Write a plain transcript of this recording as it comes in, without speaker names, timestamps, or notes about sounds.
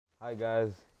Hi guys,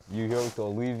 you here with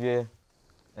Olivier,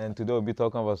 and today we'll be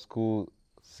talking about school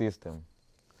system.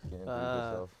 Can you introduce Uh,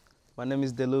 yourself? my name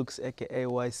is Deluxe, aka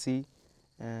YC,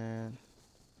 and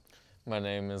My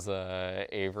name is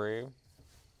Avery.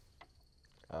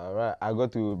 All right, I go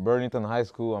to Burlington High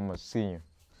School. I'm a senior.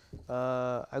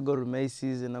 I go to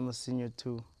Macy's and I'm a senior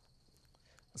too.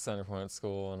 Centerpoint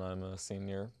School, and I'm a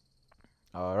senior.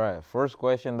 All right, first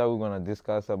question that we're gonna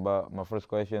discuss about. My first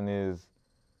question is,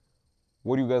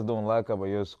 what do you guys don't like about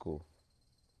your school?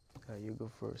 You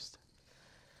go first.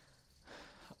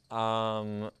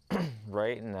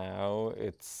 Right now,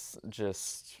 it's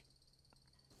just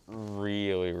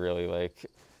really like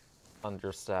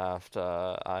understaffed.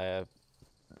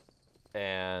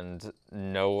 And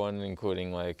no one,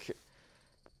 including like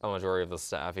a majority of the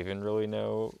staff, even really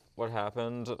know what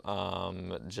happened.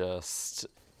 Just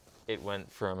it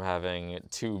went from having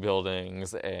 2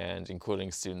 buildings and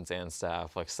including students and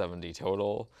staff, like 70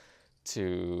 total,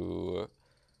 to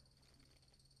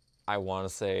I want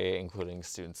to say, including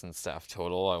students and staff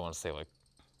total, I want to say like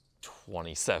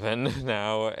 27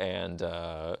 now, and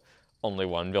only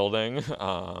 1 building.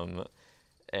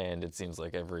 And it seems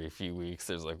like every few weeks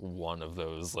there's like one of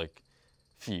those like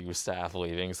few staff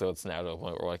leaving. So it's now to a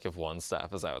point where like if one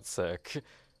staff is out sick,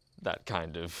 that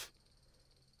kind of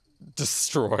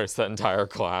destroys that entire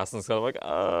class. And it's kind of like,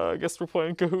 I guess we're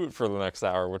playing Kahoot for the next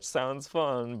hour, which sounds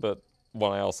fun, but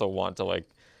when I also want to like,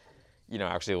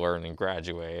 actually learn and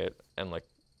graduate and like,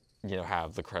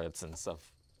 have the credits and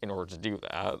stuff in order to do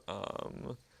that,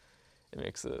 it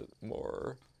makes it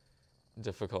more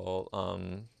difficult.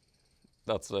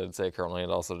 That's what I'd say currently. It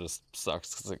also just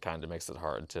sucks because it kind of makes it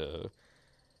hard to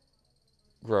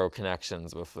grow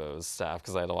connections with those staff,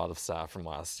 because I had a lot of staff from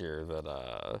last year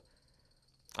that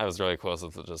I was really close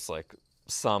with. Just like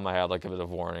some I had like a bit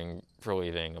of warning for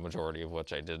leaving, a majority of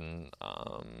which I didn't.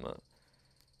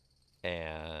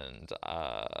 And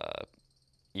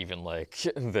even like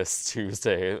this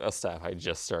Tuesday, a staff I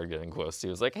just started getting close to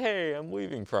was like, "Hey, I'm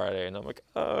leaving Friday," and I'm like,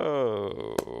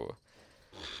 "Oh."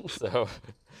 So,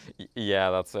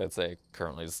 yeah, that's what I'd say.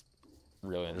 Currently, just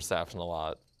really understaffed and a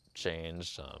lot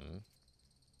changed.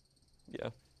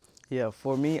 Yeah. Yeah,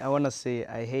 for me, I wanna say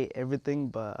I hate everything,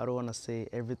 but I don't wanna say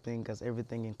everything because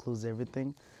everything includes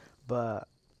everything. But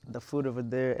the food over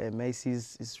there at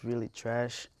Macy's is really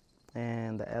trash,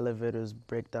 and the elevators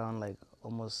break down like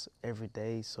almost every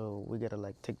day. So we gotta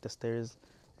like take the stairs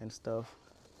and stuff.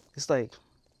 It's like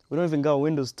we don't even got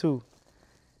windows too.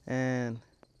 And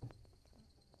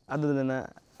other than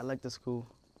that, I like the school.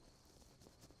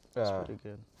 It's Uh, pretty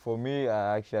good. for me,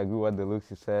 I actually agree with what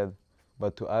Deluxe said,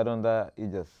 but to add on that,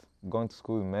 it just going to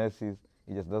school in Macy's.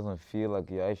 It just doesn't feel like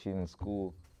you're actually in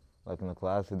school, like in the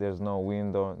class. There's no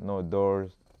window, no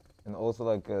doors, and also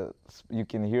like you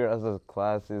can hear other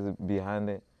classes behind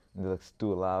it, and it's like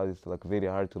too loud. It's like very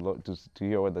hard to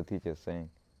hear what the teacher is saying.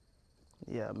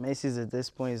 Yeah, Macy's at this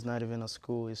point is not even a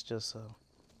school. It's just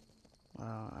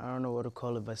I don't know what to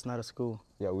call it, but it's not a school.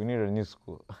 Yeah, we need a new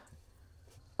school.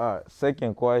 All right,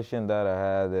 second question that I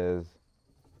had is,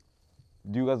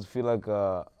 do you guys feel like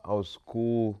our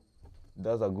school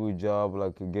does a good job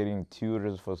like getting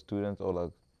tutors for students, or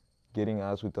like getting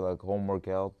us with like homework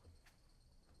help?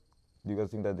 Do you guys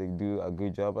think that they do a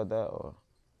good job at that, or?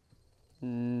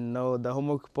 No, the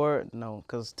homework part, no,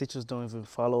 because teachers don't even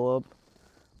follow up.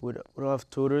 We don't have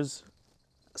tutors.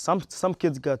 Some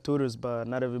kids got tutors, but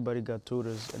not everybody got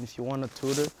tutors. And if you want a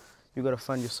tutor, you gotta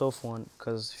find yourself one.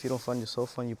 Because if you don't find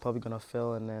yourself one, you're probably gonna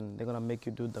fail, and then they're gonna make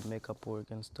you do the makeup work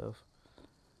and stuff.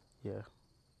 Yeah.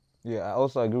 Yeah, I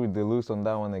also agree with Deluxe on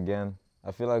that one again.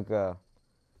 I feel like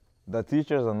the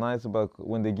teachers are nice, but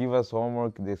when they give us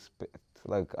homework, they expect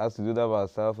like us to do that by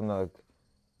ourselves, and like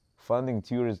finding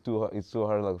tutors it's so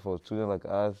hard like for students like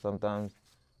us. Sometimes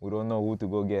we don't know who to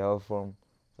go get help from.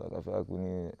 So like, I feel like we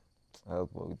need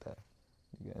help with that.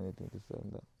 You got anything to say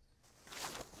on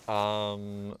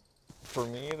that? For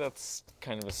me, that's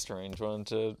kind of a strange one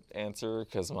to answer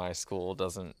because my school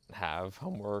doesn't have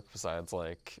homework besides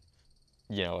like,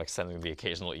 like sending the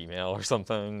occasional email or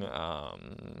something.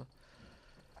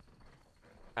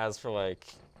 As for like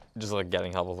just like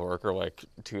getting help with work or like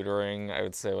tutoring, I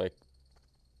would say like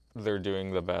they're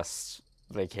doing the best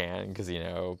they can because,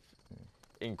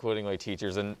 including like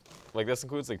teachers, and like this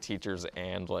includes like teachers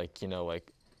and like,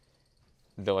 like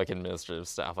the like administrative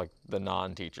staff, like the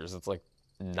non-teachers. It's like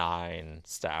 9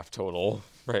 staff total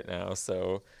right now,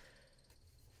 so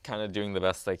kind of doing the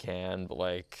best they can, but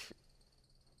like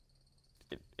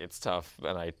it's tough,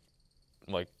 and I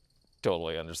like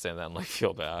totally understand that and like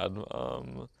feel bad.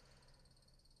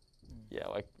 Yeah,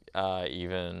 like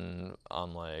even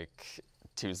on like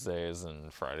Tuesdays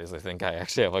and Fridays, I think I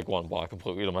actually have like one block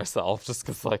completely to myself, just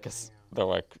because like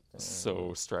they're like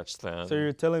so stretched thin. So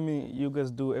you're telling me you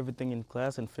guys do everything in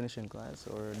class and finish in class,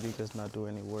 or do you guys not do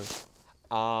any work?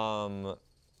 I'm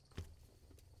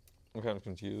kind of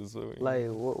confused. Like,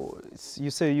 you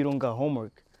say you don't got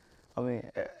homework. I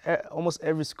mean, almost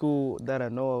every school that I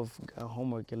know of got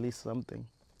homework, at least something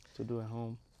to do at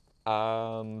home.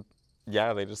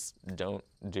 Yeah, they just don't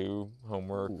do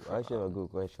homework. Ooh, I actually have a good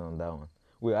question on that one.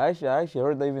 Wait, I actually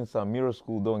heard that even some middle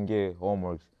school don't get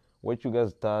homeworks. What you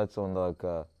guys thoughts on like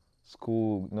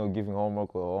school, giving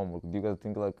homework or homework? Do you guys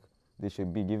think like they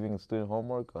should be giving student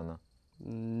homework or not?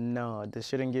 No, they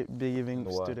shouldn't be giving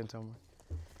Why? students homework.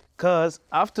 Cause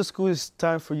after school it's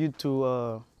time for you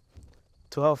to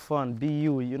have fun, be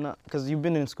you. You're not, cause you've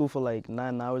been in school for like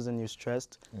 9 hours and you're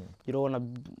stressed. You don't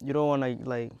wanna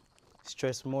like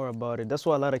stress more about it. That's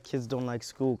why a lot of kids don't like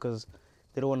school, cause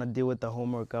they don't wanna deal with the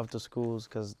homework after schools.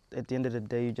 Cause at the end of the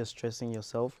day, you're just stressing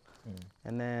yourself.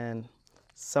 And then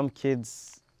some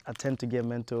kids tend to get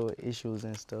mental issues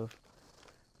and stuff.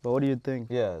 But what do you think?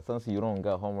 Yeah, since you don't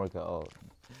got homework at all.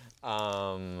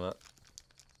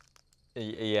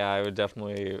 Yeah, I would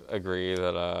definitely agree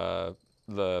that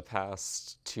the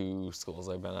past 2 schools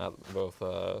I've been at, both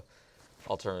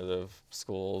alternative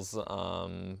schools,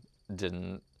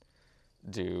 didn't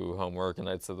do homework, and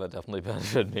I'd say that definitely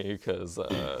benefited me because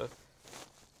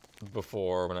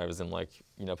before, when I was in like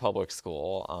public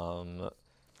school,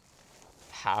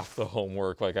 half the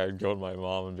homework, like I'd go to my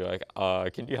mom and be like,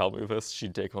 can you help me with this?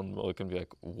 She'd take one look and be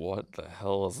like, what the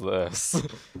hell is this?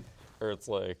 Or it's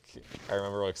like, I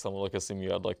remember like someone like assume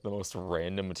you had like the most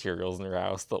random materials in your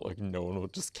house that like no one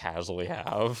would just casually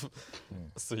have.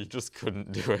 So you just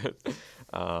couldn't do it.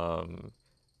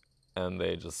 And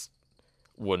they just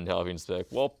wouldn't help you and just be like,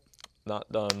 well, not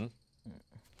done.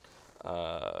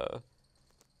 So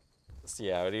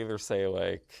yeah, I would either say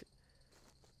like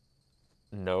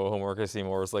no homework I see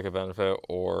more as like a benefit,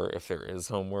 or if there is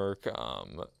homework,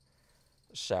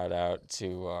 shout out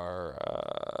to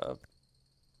our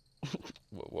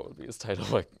what would be his title,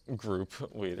 like group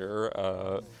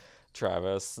leader,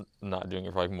 Travis, not doing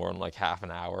it for like more than like half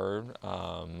an hour.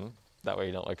 That way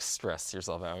you don't like stress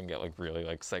yourself out and get like really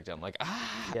like psyched out, like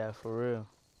Yeah, for real.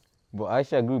 But I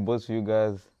actually agree with both of you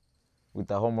guys with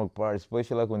the homework part,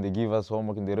 especially like when they give us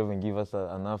homework and they don't even give us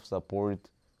enough support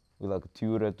with like a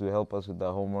tutor to help us with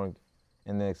the homework,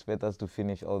 and then expect us to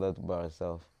finish all that by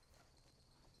ourselves.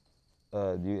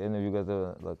 Do any of you guys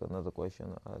have like another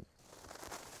question?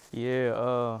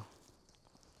 Yeah,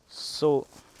 so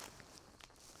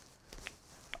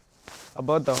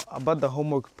about the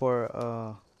homework part,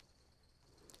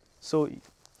 so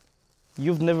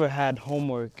you've never had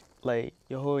homework like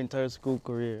your whole entire school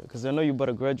career? Because I know you about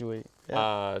to graduate.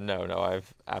 Yeah. No,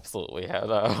 I've absolutely had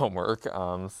homework.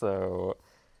 So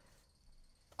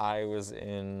I was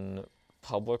in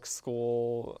public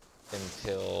school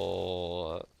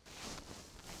until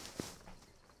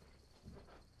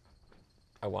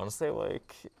I want to say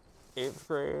like 8th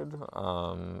grade.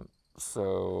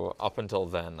 So up until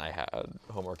then I had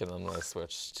homework, and then when I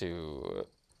switched to,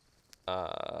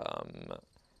 I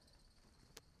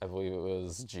believe it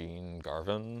was Gene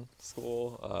Garvin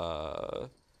School,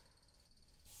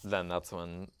 then that's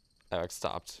when I like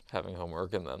stopped having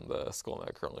homework, and then the school I'm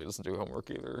at currently doesn't do homework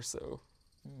either, so.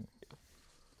 Yeah.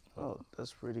 Oh,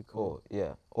 that's pretty cool. Oh,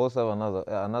 yeah. Also have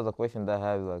another question that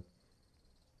I have, like,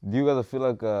 do you guys feel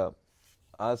like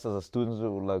us as a students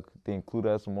would like they include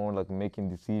us more like making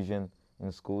decision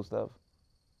in school stuff?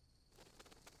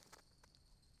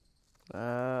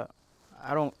 I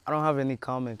don't have any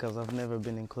comment because I've never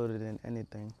been included in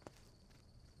anything.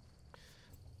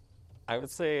 I would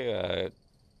say,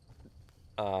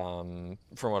 from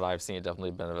what I've seen, it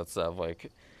definitely benefits to have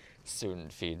like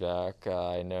student feedback.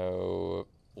 I know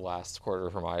last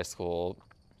quarter for my school,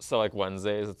 so like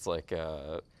Wednesdays it's like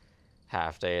a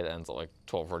half day. It ends at like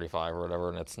 12:45 or whatever,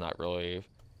 and it's not really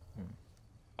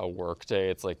a work day.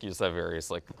 It's like you just have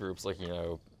various like groups, like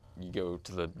you go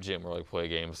to the gym or like play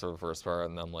games for the first part,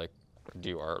 and then like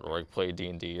do art or like play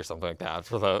D&D or something like that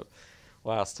for the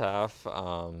last half.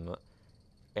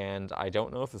 And I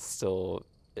don't know if this still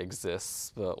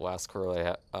exists, but last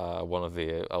quarter one of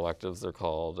the electives they're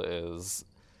called was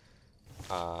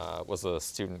a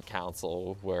student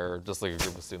council, where just like a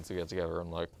group of students who get together and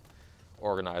like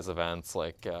organize events,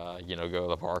 like go to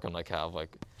the park and like have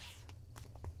like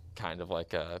kind of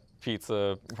like a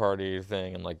pizza party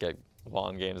thing, and like get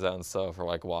lawn games out and stuff, or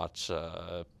like watch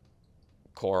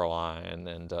Coraline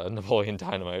and Napoleon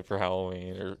Dynamite for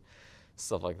Halloween or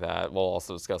stuff like that, while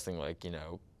also discussing like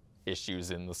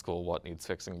issues in the school, what needs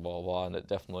fixing, blah blah. And it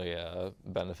definitely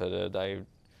benefited. I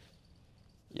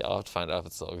Yeah, I'll have to find out if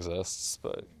it still exists,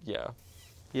 but yeah.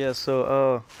 Yeah,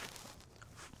 so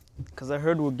cause I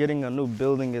heard we're getting a new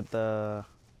building at the,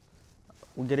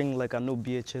 we're getting like a new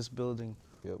BHS building.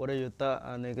 Yep. What are your thoughts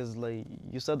on it? Cause like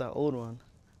you saw the old one.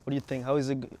 What do you think? How is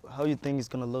it? How you think it's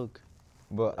gonna look?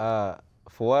 But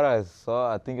for what I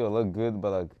saw, I think it'll look good.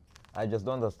 But like, I just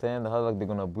don't understand how like they're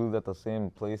gonna build at the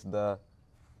same place that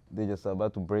they just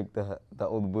about to break the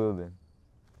old building.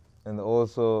 And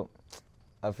also,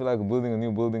 I feel like building a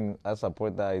new building, I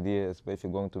support the idea, especially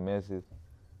going to Macy's.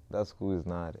 That school is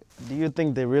not it. Do you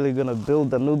think they're really gonna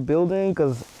build a new building?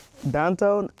 Cause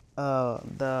downtown,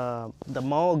 the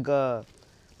mall got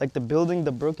like the building,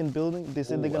 the broken building. They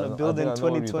said they're gonna build in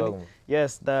 2020.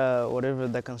 Yes, the whatever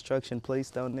the construction place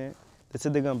down there. They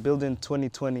said they're gonna build in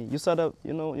 2020. You saw that?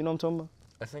 You know what I'm talking about?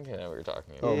 I think I know what you're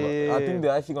talking Oh, about. but I think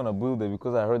they're actually gonna build it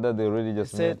because I heard that they already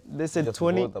just They said just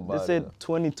 20. wrote They about said it.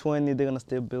 2020 they're gonna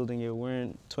still building it. We're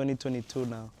in 2022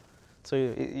 now. So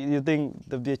you think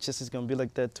the VHS is gonna be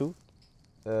like that too?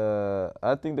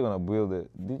 I think they're gonna build it.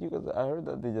 Did you guys? I heard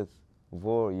that they just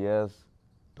vote yes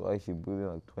to actually build it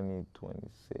like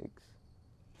 2026.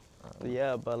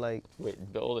 Yeah, but like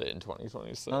Wait, build it in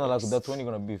 2026? No, like that's when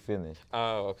you're gonna be finished.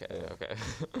 Oh, okay, Yeah. okay.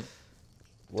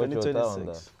 What's your thought on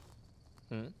that? 2026.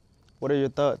 Hmm? What are your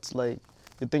thoughts? Like,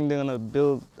 you think they're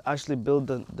gonna actually build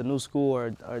the new school,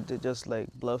 or are they just like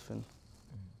bluffing?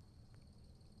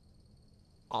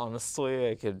 Honestly,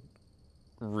 I could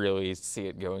really see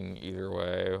it going either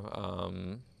way.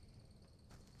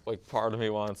 Like, part of me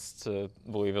wants to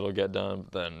believe it'll get done,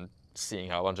 but then seeing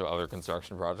how a bunch of other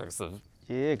construction projects have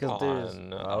Yeah, cause there's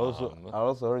gone, I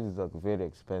also heard it's like very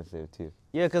expensive too.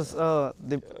 yeah, cause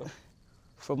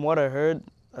from what I heard,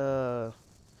 to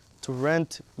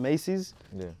rent Macy's,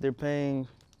 Yeah, they're paying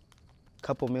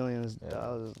couple millions Yeah.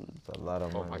 dollars. it's a lot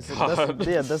of Oh money. my It's God.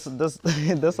 That's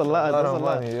that's a lot. That's a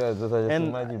lot. money. Yeah, just, I just And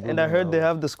imagine and I heard they building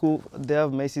have the school. They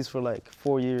have Macy's for like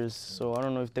 4 years. So I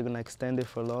don't know if they're gonna extend it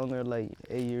for longer, like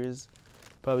 8 years,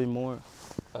 probably more.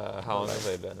 How long have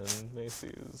they been in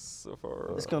Macy's so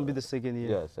far? It's gonna be the second a- year.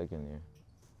 Yeah, second year.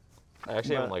 I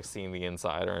actually haven't but- like seen the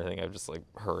inside or anything. I've just like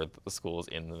heard that the school is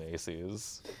in the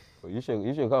Macy's. Well, you should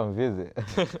come and visit.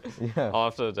 Yeah. I'll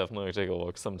have to definitely take a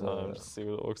look sometime Yeah. to see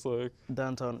what it looks like.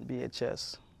 Downtown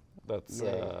BHS. That's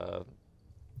Yeah.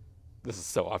 This is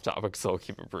so off topic, so I'll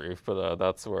keep it brief. But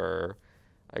that's where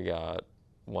I got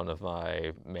one of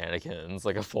my mannequins,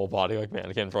 like a full body like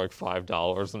mannequin for like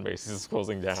 $5, and Macy's is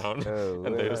closing down. Oh,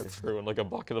 And they just what? threw in like a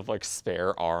bucket of like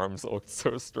spare arms. It looked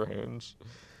so strange.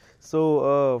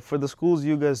 So for the schools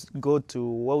you guys go to,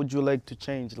 what would you like to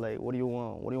change? Like, what do you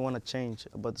want? What do you want to change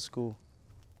about the school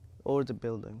or the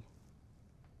building?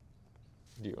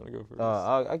 Do you want to go first?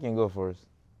 I can go first.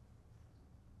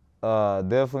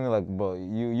 Definitely like, but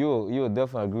you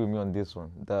definitely agree with me on this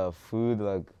one. The food,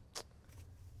 like,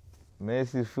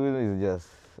 Macy's food is just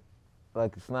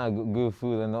like it's not good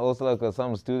food, and also like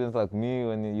some students like me,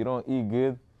 when you don't eat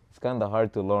good, it's kind of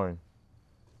hard to learn.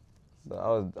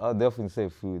 So I'll definitely say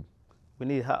food. We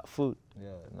need hot food. Yeah,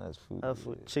 nice food. Hot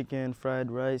food, chicken,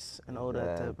 fried rice, and all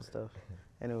that type of stuff.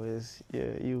 Anyways,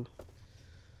 yeah, you.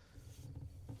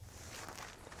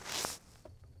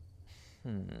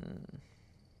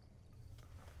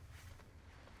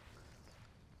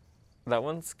 That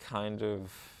one's kind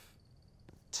of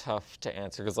tough to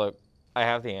answer because like I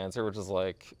have the answer, which is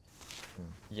like,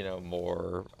 you know,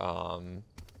 more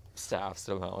staff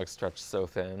so kind of like stretched so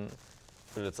thin,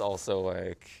 but it's also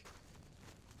like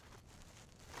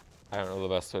I don't know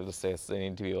the best way to say this. They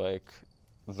need to be like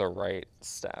the right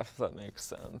staff, if that makes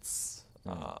sense.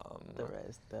 The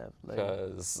right stuff. Like,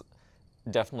 Because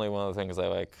definitely one of the things I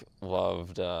like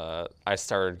loved. I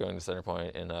started going to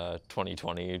Centerpoint in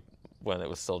 2020 when it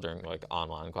was still during like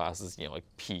online classes, you know, like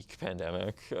peak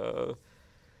pandemic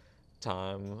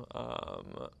time,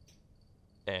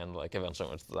 and like eventually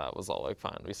once that was all like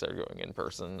fine, we started going in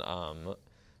person.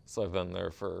 So I've been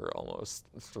there for almost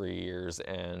 3 years,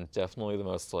 and definitely the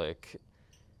most like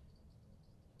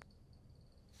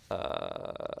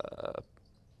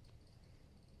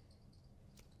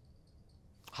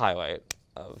highlight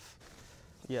of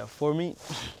yeah, for me,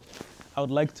 I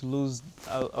would like to lose.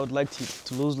 I would like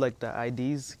to lose like the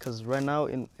IDs, because right now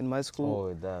in my school,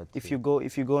 Oh, that. if too.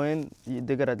 you go in,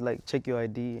 they gotta like check your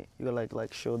ID. You gotta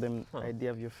like show them ID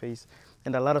of your face,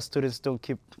 and a lot of students don't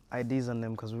keep IDs on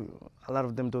them because a lot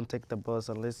of them don't take the bus.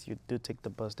 Unless you do take the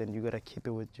bus, then you gotta keep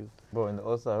it with you. Bro, and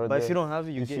also I heard But that if you don't have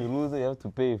it, you if get you lose it, you have to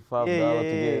pay $5 yeah, yeah, to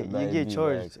yeah, get the you get ID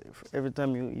charged back. every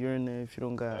time you're in there if you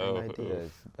don't got Oh. an ID. Yeah,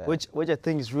 it's bad. Which I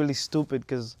think is really stupid,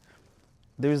 because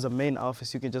there is a main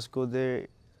office. You can just go there,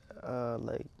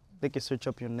 like they can search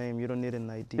up your name. You don't need an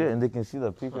ID. Yeah, and they can see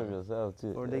the picture of yourself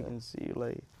too. Or yeah. they can see you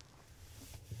like.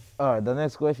 All right, the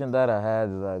next question that I had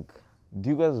is like, do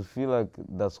you guys feel like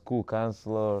the school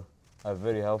counselor are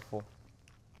very helpful?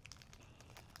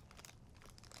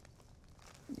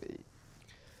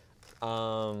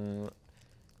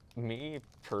 Me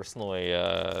personally,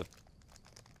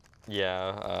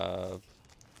 yeah,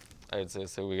 I'd say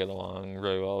so. We get along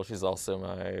really well. She's also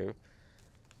my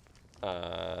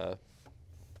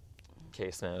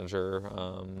case manager.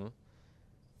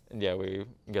 And yeah, we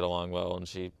get along well, and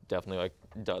she definitely like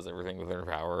does everything within her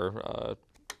power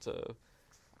to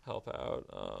help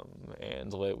out.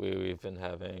 And lately, we've been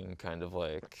having kind of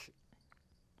like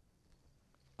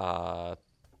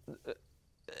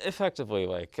effectively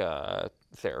like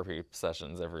therapy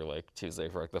sessions every like Tuesday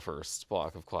for like the first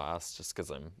block of class, just because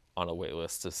I'm on a wait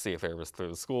list to see a therapist through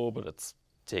the school, but it's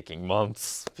taking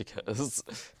months because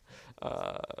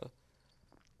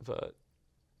but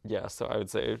yeah, so I would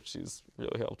say she's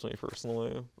really helped me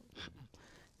personally.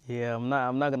 Yeah, I'm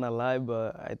not gonna lie,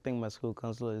 but I think my school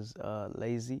counselor is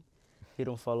lazy. He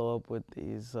don't follow up with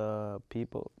his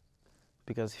people,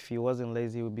 because if he wasn't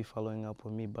lazy, he would be following up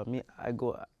with me. But me, I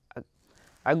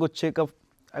go check up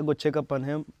on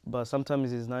him, but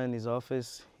sometimes he's not in his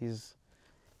office. He's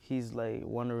like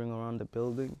wandering around the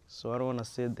building, so I don't want to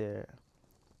sit there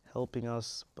helping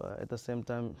us, but at the same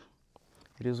time,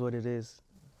 it is what it is.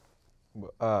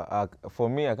 For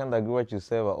me, I kind of agree what you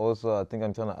said, but also I think I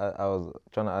was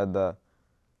trying to add that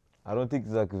I don't think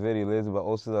it's like very lazy, but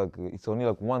also like it's only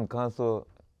like one council,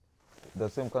 the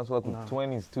same council like with No.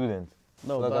 20 students.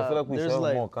 No, Like but I feel like we should there's have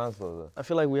like more counselors I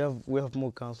feel like we have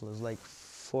more counselors, like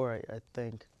 4, I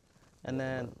think, and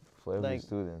then for every like-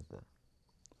 student.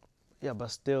 yeah,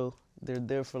 but still they're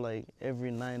there for like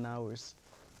every 9 hours,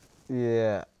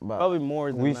 Yeah, but probably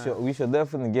more than that. we should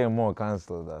definitely get more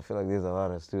counselors. I feel like there's a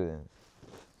lot of students.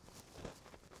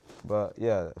 But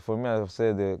yeah, for me, I've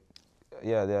said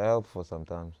they're helpful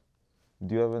sometimes.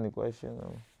 Do you have any questions?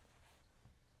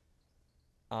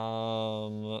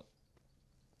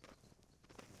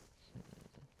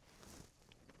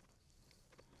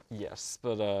 Yes,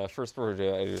 but first before we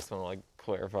do, I just want to like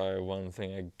clarify one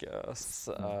thing, I guess.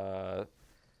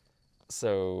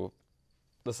 So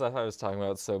the stuff I was talking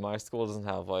about, so my school doesn't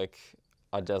have like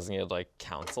a designated like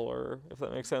counselor, if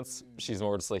that makes sense. She's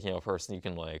more just like, a person you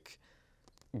can like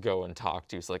go and talk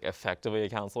to. So like effectively a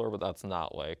counselor, but that's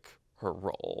not like her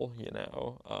role,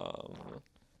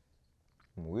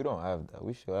 We don't have that.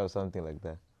 We should have something like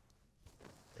that.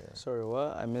 Sorry,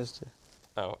 what? I missed it.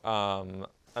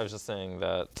 I was just saying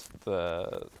that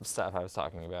the staff I was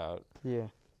talking about, Yeah.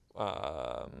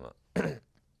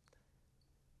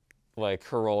 like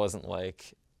her role isn't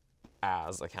like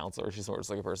as a counselor. She's more just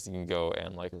like a person you can go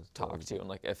and like Just talk talk to, and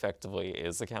like effectively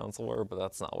is a counselor, but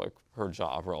that's not like her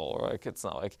job role. Or like it's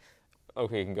not like,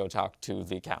 okay, you can go talk to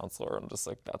the counselor, and just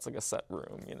like that's like a set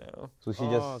room. So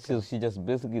Okay. she just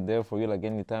basically there for you, like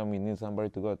anytime you need somebody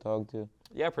to go talk to.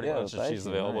 Yeah, pretty Yeah, much. If that's she's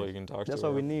actually available, nice. you can talk That's to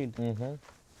her. what we need. Mm-hmm.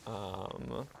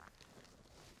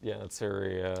 Yeah, it's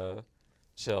very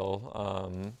chill.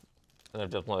 And I've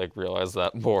definitely like realized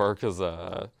that more because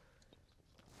a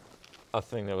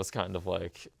thing that was kind of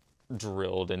like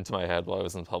drilled into my head while I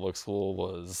was in public school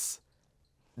was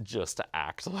just to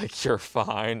act like you're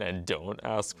fine and don't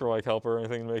ask for like help or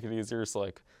anything to make it easier. So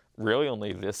like really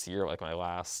only this year, like my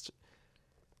last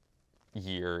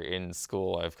year in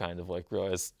school, I've kind of like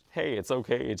realized, hey, it's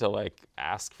okay to like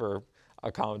ask for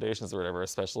accommodations or whatever,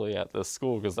 especially at this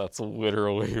school, because that's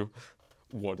literally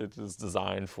what it is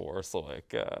designed for. So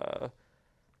like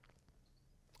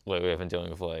lately I've been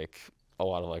dealing with like a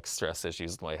lot of like stress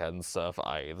issues with my head and stuff,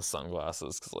 i.e. the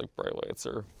sunglasses, because like bright lights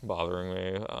are bothering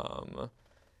me.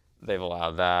 They've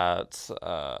allowed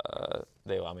that.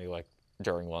 They allow me like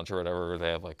during lunch or whatever,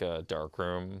 they have like a dark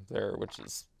room there, which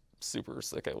is super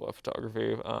sick. I love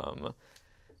photography.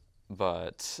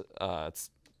 But it's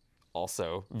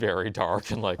also very dark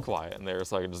and like quiet in there,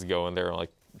 so I can just go in there and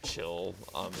like chill,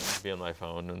 and be on my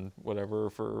phone and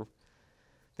whatever for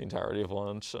the entirety of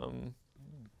lunch.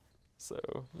 So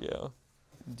yeah.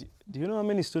 Do you know how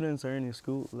many students are in your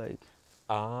school, like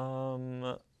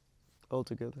Um,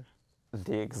 altogether?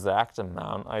 the exact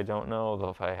amount I don't know,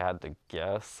 though if I had to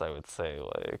guess, I would say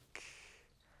like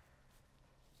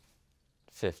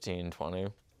 15, 20.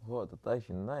 Wow, that's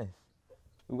actually nice.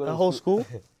 We go The to whole school?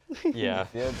 Yeah.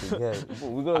 Yeah,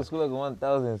 we go to school like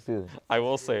 1,000 students. I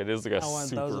will say it is like a 1,000,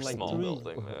 super like small 3.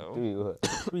 building though.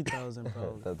 3,000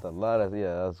 probably. That's a lot of,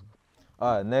 yeah.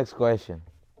 All right, next question.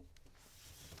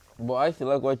 But I actually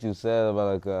like what you said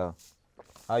about like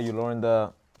how you learned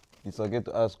that it's okay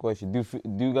to ask questions. Do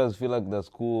you guys feel like the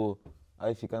school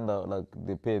if you kind of like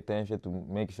they pay attention to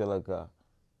make sure like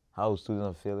how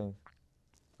students are feeling,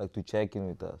 like to check in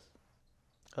with us.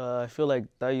 I feel like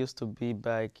that used to be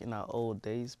back in our old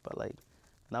days, but like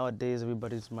nowadays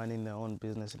everybody's minding their own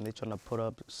business and they're trying to put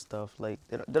up stuff. Like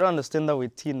they don't understand that we're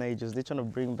teenagers. They're trying to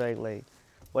bring back like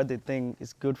what they think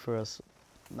is good for us,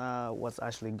 not what's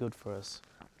actually good for us.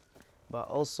 But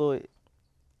also,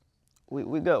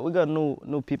 we got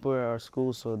new people at our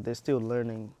school, so they're still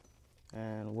learning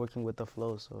and working with the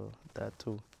flow. So that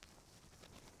too.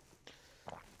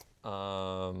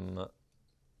 I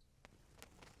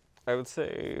would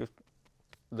say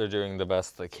they're doing the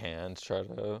best they can to try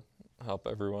to help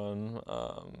everyone.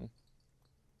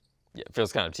 Yeah, it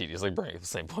feels kind of tedious, like bringing up the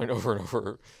same point over and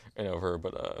over and over.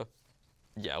 But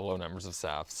yeah, low numbers of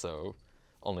staff, so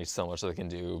only so much they can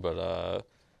do. But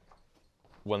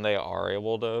when they are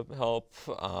able to help,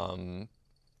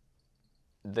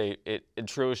 it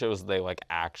truly shows they like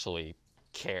actually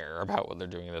care about what they're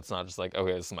doing. That's not just like,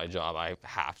 okay, this is my job, I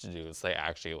have to do this. They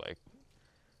actually, like,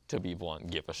 to be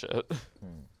blunt, give a shit.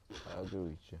 I agree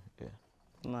with you. Yeah.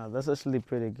 Nah, that's actually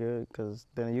pretty good because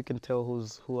then you can tell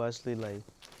who actually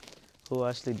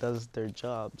does their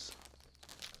jobs.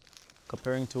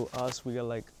 Comparing to us, we got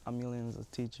like millions of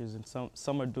teachers, and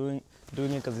some are doing it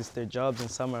because it's their jobs,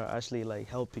 and some are actually like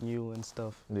helping you and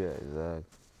stuff. Yeah, exactly.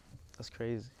 That's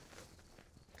crazy.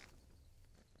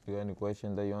 You got any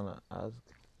question that you wanna ask?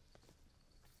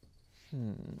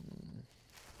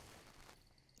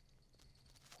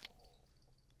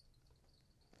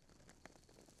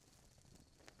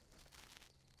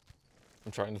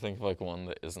 I'm trying to think of like one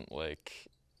that isn't like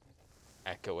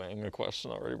echoing a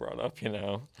question already brought up, you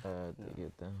know? Take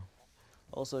it down.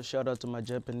 Also, shout out to my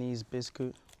Japanese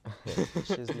biscuit. This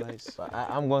shit's nice. But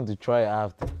I'm going to try it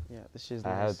after. Yeah, this shit's I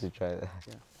nice. have to try that.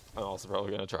 Yeah. I'm also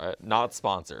probably gonna try it. Not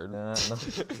sponsored. Not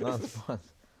sponsored.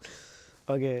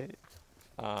 Okay.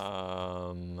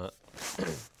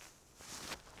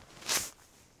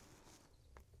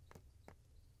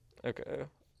 Okay.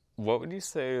 What would you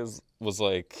say was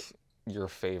like your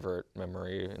favorite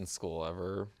memory in school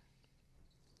ever?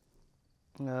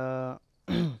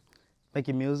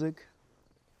 Making music,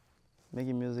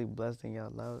 blasting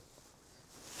out loud.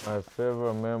 My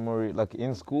favorite memory, like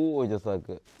in school or just like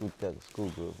with that school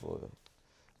group? Or...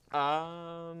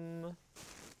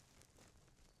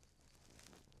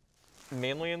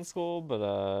 Mainly in school,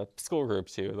 but school group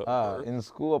too. In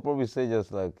school, I'll probably say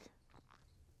just like,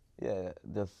 yeah,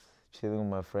 just chilling with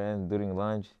my friends during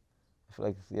lunch. I feel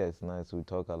like, it's nice. We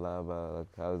talk a lot about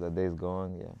like how the day's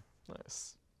going, yeah.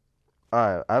 Nice. All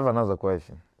right, I have another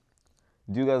question.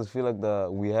 Do you guys feel like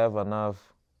we have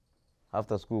enough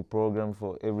after-school program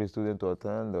for every student to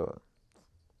attend, or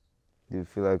do you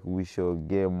feel like we should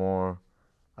get more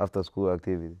after-school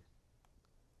activity?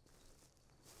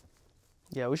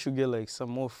 Yeah, we should get like some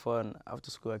more fun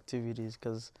after-school activities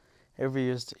because every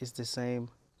year it's the same,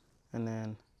 and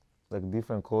then Like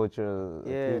different culture.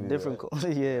 yeah, activity, different.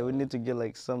 right? Yeah, we need to get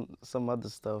like some other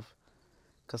stuff,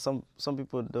 cause some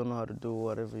people don't know how to do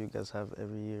whatever you guys have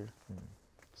every year.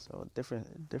 So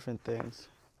different things.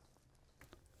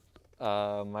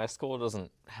 My school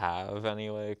doesn't have any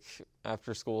like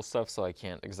after school stuff, so I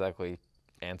can't exactly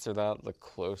answer that. The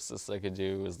closest I could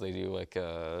do is they do like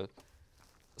a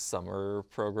summer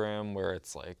program where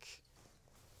it's like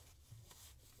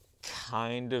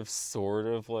kind of sort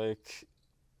of like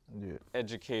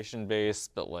education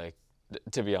based, but like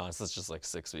to be honest, it's just like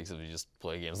 6 weeks of you just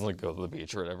play games and like go to the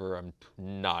beach or whatever. I'm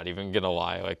not even gonna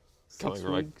lie, like coming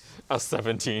from like a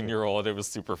 17-year-old, it was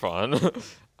super fun.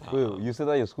 Wait, you said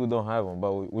that your school don't have them,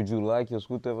 but would you like your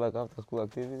school to have like after school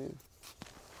activities?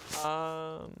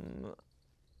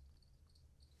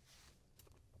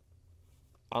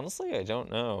 Honestly, I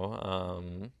don't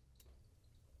know.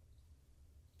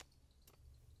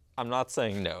 I'm not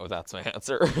saying no, that's my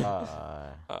answer. Yeah.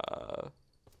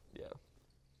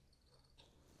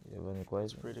 You have any That's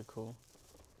questions? pretty cool.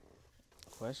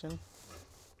 Question?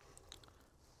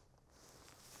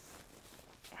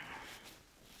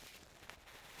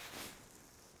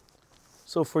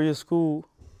 So for your school,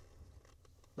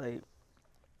 like,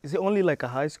 is it only like a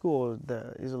high school, or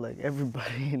is it like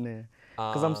everybody in there?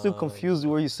 Because I'm still confused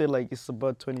where you say like it's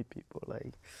about 20 people.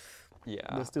 Like,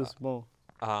 Yeah. they're still small.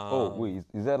 Oh, wait,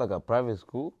 is that like a private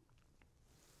school?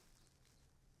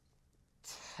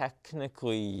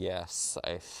 Technically, yes,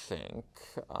 I think.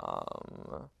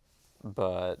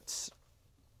 But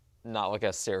not like a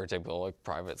stereotypical like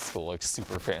private school, like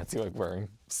super fancy, like wearing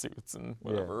suits and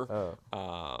whatever.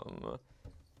 Yeah.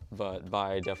 But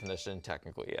by definition,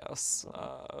 technically, yes.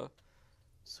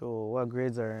 So what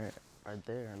grades are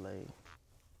there? Like,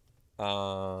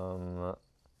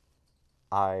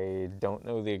 I don't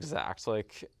know the exact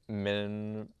like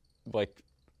minimum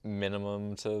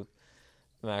to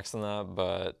max on that,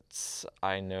 but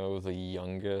I know the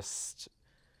youngest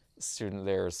student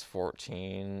there is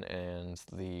 14 and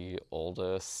the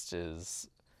oldest is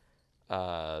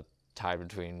tied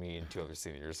between me and two other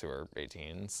seniors who are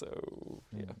 18. So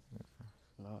yeah.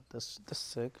 No, that's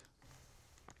sick.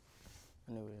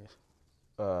 Anyways,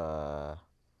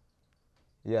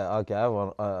 Yeah. Okay. I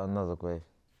have another question.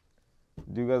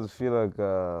 Do you guys feel like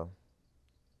the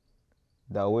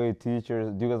way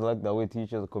teachers? Do you guys like the way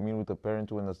teachers communicate with the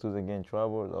parents when the students get in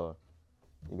trouble, or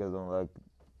you guys don't like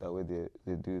the way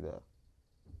they do that?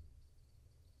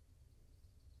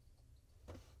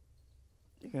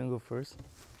 you can go first.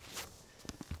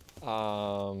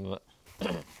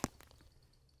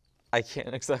 I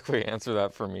can't exactly answer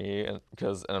that for me, and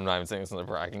I'm not even saying this in a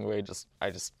bragging way.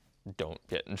 I just don't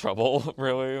get in trouble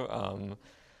really.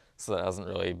 So that hasn't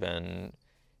really been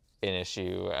an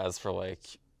issue. As for like,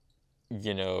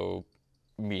 you know,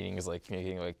 meetings like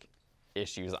communicating like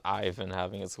issues I've been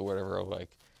having at school, whatever,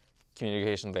 like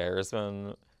communication there has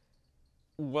been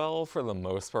well for the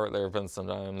most part. There have been some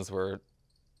times where,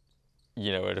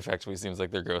 you know, it effectively seems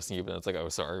like they're ghosting you, but it's like, oh,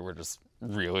 sorry, we're just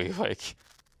really like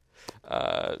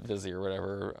busy or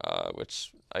whatever,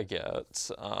 which I get.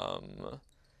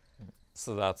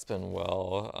 So that's been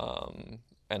well,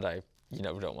 and I, you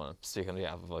know, don't want to speak on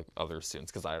behalf of like other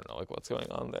students because I don't know like what's going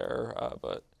on there,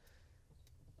 but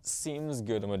seems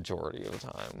good a majority of the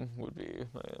time would be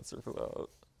my answer for that.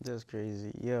 That's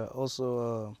crazy. Yeah.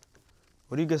 Also,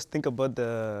 what do you guys think about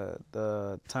the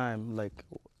time, like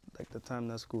the time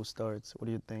that school starts? What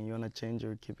do you think? You wanna change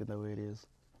or keep it the way it is?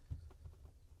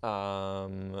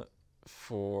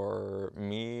 For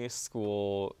me,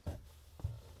 school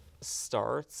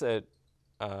starts at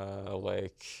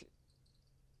like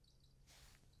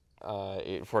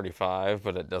 8:45,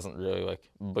 but it doesn't really like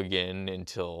begin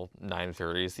until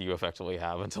 9:30. So you effectively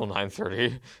have until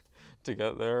 9:30 to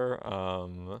get there,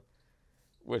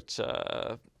 which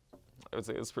I would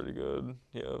say is pretty good.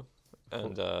 Yeah,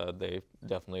 and they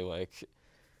definitely like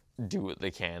do what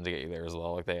they can to get you there as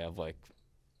well. Like they have like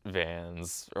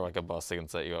vans or like a bus they can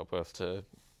set you up with to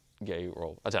get you,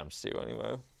 or attempt to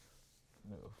anyway.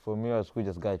 For me, our school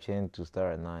just got changed to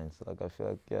start at 9. So like I feel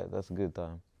like yeah, that's a good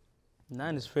time.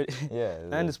 9 is pretty. Yeah.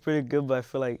 9 is pretty good, but I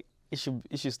feel like it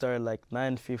should start at like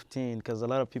 9:15 because a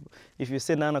lot of people. If you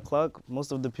say 9 o'clock,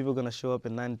 most of the people are gonna show up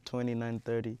at 9:20,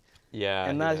 9:30. Yeah,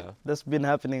 And that's been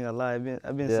happening a lot. I've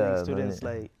been Yeah, seeing students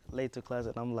 9. like late to class,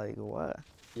 and I'm like, what?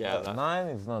 yeah. 9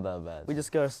 is not that bad. We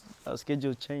just got our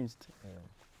schedule changed. Yeah.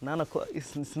 9 o'clock.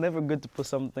 It's never good to put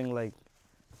something like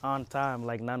on time,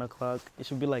 like 9 o'clock. It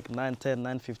should be like 9:10,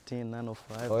 9:15,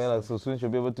 9:05. Oh yeah, like so students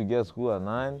should be able to get school at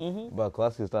 9, Mhm. but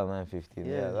classes start at 9:15.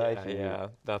 Yeah. Yeah, that Yeah, actually- yeah.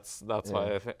 That's Yeah.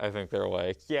 why I think they're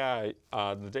like, yeah,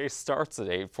 the day starts at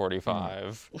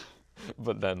 8:45,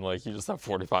 but then like you just have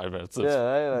 45 minutes of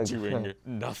Yeah, right, like, doing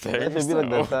nothing. that should be like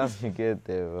the so- time you get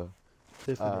there, bro.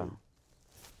 Definitely.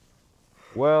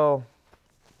 Well,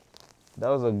 that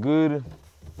was a good.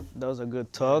 That was a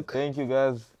good talk. Thank you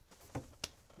guys.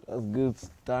 That was good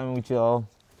time with y'all.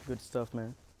 Good stuff,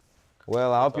 man.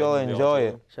 Well, I hope y'all Talking to y'all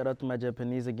enjoy too. it. Shout out to my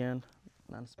Japanese again.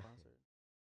 Non-sponsored.